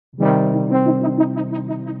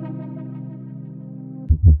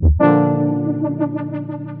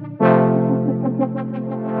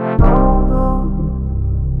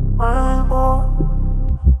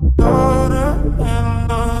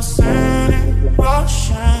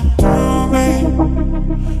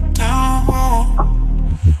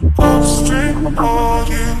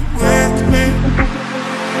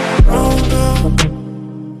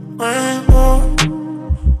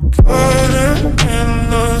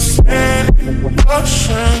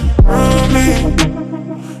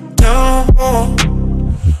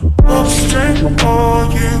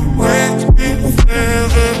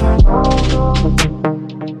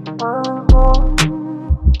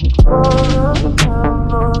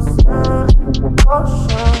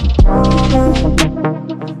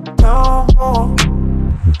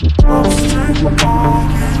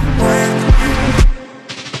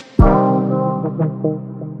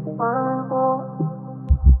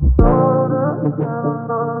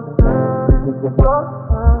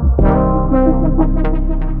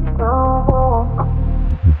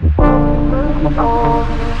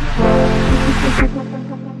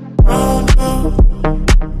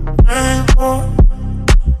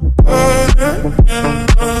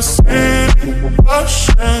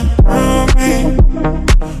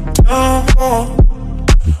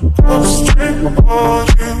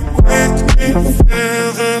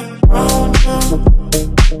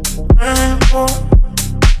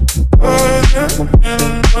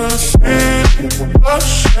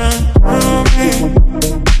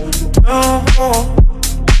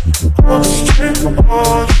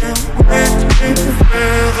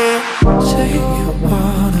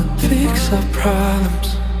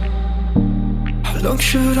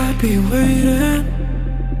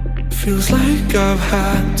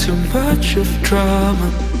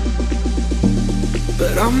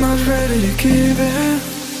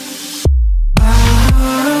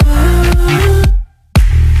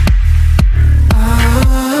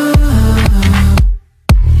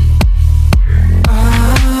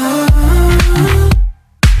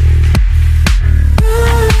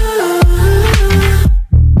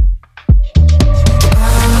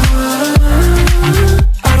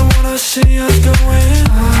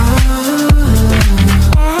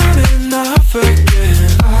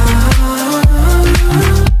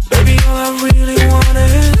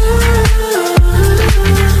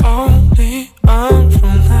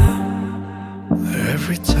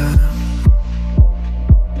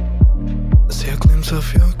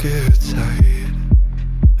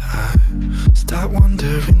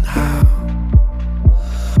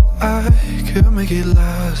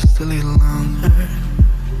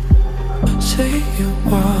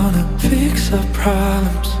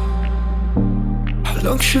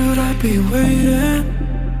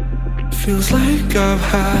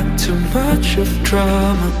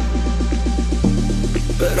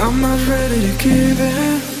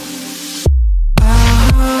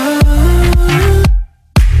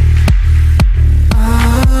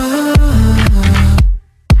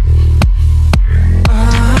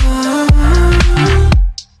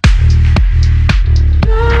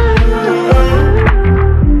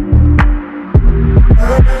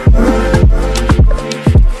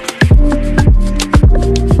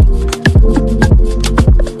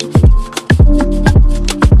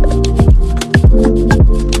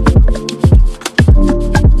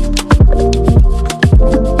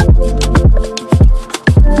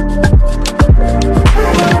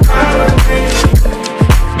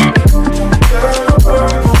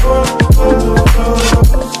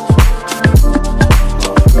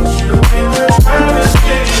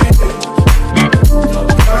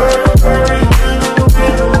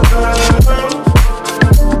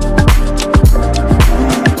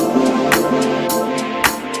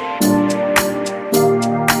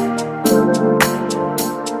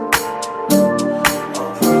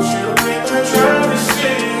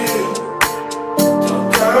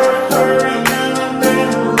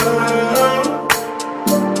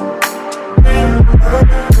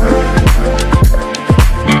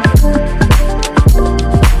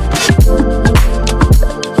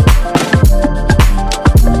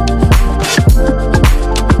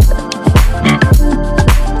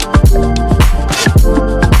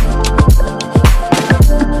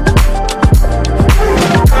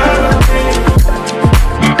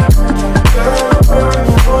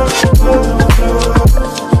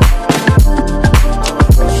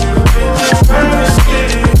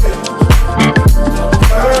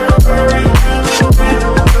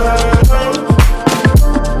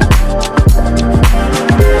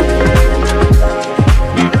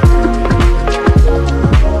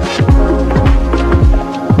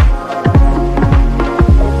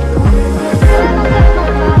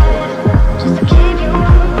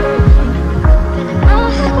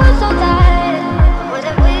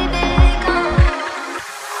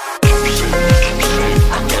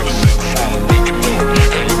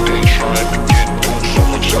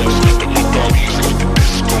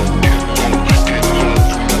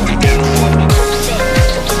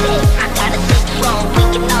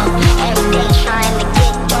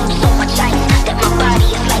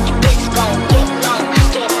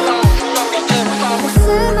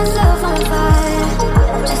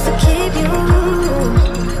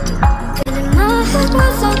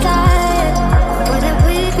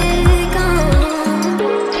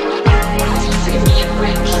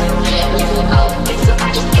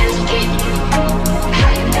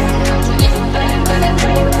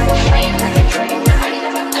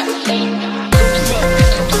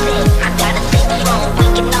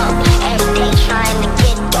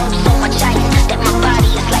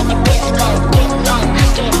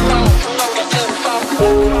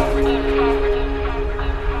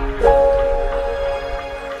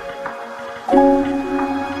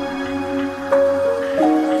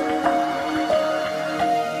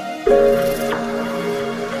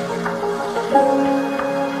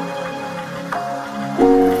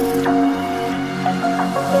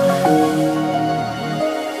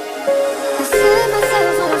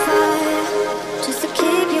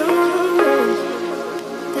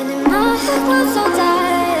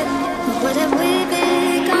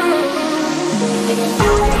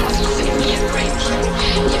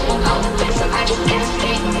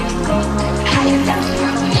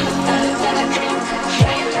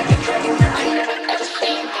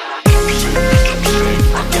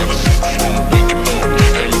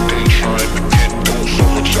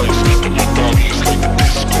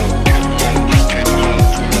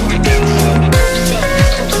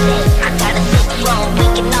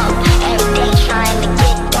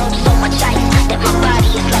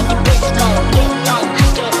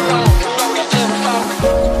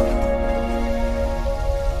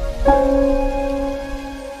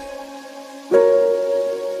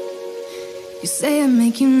You say I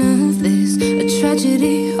make you nervous, a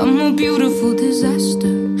tragedy, I'm a beautiful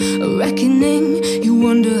disaster, a reckoning. You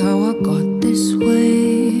wonder how I got this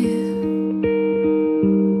way.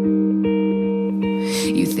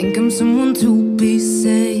 You think I'm someone to be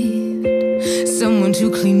saved, someone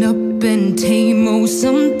to clean up and tame. Oh,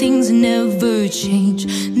 some things never change,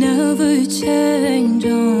 never change.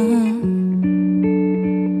 Oh.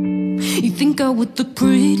 You think I would look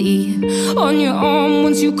pretty on your arm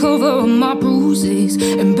once you cover up my bruises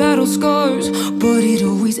and battle scars, but it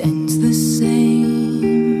always ends the same.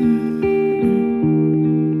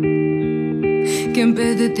 Can't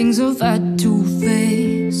bear the things I've had to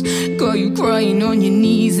face, got you crying on your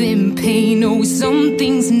knees in pain. Oh, some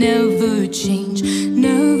things never change,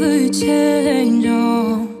 never change.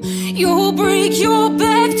 Oh, you'll break your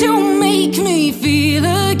back to